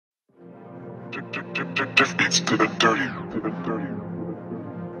DefBeats to the dirty.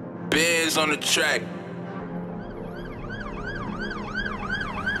 Bears on the track.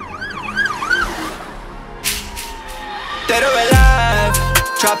 Dead or alive,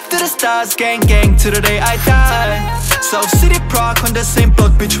 trapped to the stars, gang gang to the day I die. South City, Prague on the same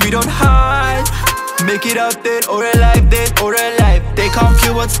block, bitch, we don't hide. Make it out dead or alive, dead or alive. They can't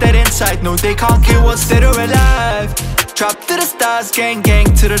kill what's dead inside, no, they can't kill what's dead or alive. Trapped to the stars, gang gang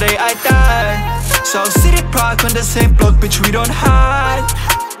to the day I die. South City, Prague on the same block, bitch, we don't hide.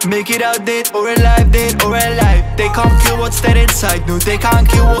 Make it out dead or alive, dead or alive. They can't kill what's dead inside, no, they can't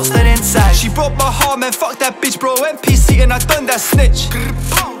kill what's dead inside. She broke my heart, man, fuck that bitch, bro. NPC and I done that snitch.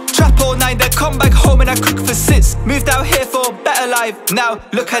 Trap all night, then come back home and I cook for sits. Moved out here for a better life, now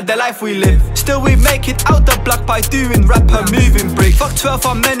look at the life we live. Still we make it out the block by doing rap and moving brick. Fuck 12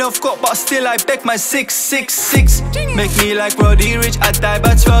 I'm men of God, but still I beg my 666. Make me like Roddy Rich, I die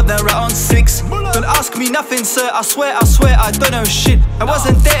by 12 then right on 6. Don't ask me nothing sir, I swear I don't know shit. I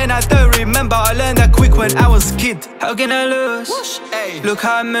wasn't there and I don't remember, I learned that quick when I was kid. How can I lose? Look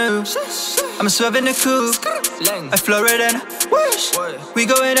how I move, I'm swerving the coupe, I floor it and whoosh. We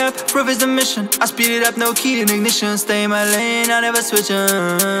going up, proof is the mission. I speed it up, no key in ignition. Stay in my lane, I never switch.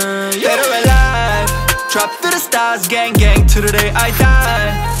 Dead or alive, trapped to the stars, gang gang to the day I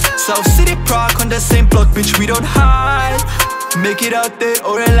die. South City, Prague on the same block, bitch, we don't hide. Make it out dead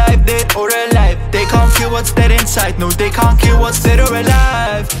or alive, dead or alive. They can't kill what's dead inside, no, they can't kill what's dead or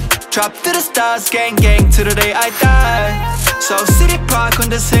alive. Trapped to the stars, gang gang to the day I die. South City, Prague on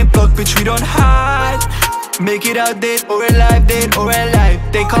the same block, bitch, we don't hide. Make it out dead or alive, dead or alive.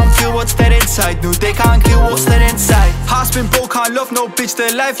 They can't kill what's dead inside, no, they can't kill what's dead inside. Heart's been broke, can't love no bitch.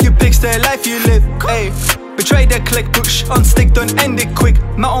 The life you pick, the life you live. Hey, betray the click, push on stick, don't end it quick.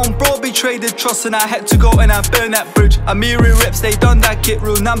 My own bro betrayed the trust and I had to go and I burned that bridge. Amiri rips, they done that kit.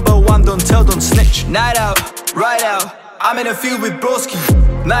 Rule number one, don't tell, don't snitch. Night out, ride out, I'm in a field with broski.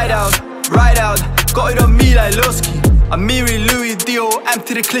 Night out, ride out, got it on me like Lowski. Amiri, Louis, Dio,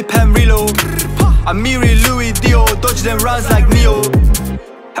 empty the clip and reload. Amiri, Louis, Dio, dodge them rounds like Neo.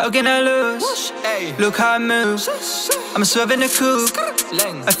 How can I lose? Look how I move, I'm swerving the coupe,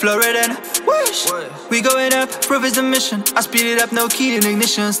 I floor it and whoosh. We going up, proof is the mission. I speed it up, no key in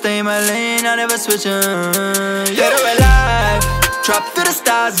ignition. Stay in my lane, I never switch. Dead or alive, trapped to the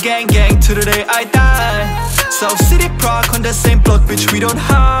stars, gang gang to the day I die. South City, Prague on the same block, bitch, we don't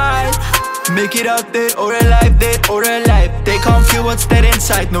hide. Make it out dead or alive, dead or alive. They can't kill what's dead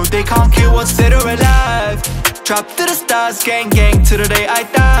inside, no, they can't kill what's dead or alive. Trapped to the stars, gang gang to the day I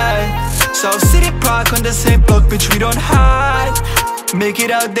die. South City, Prague on the same block, bitch, we don't hide. Make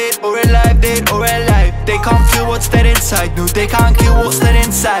it out dead or alive, dead or alive. They can't kill what's dead inside, no, they can't kill what's dead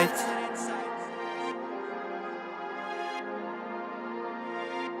inside.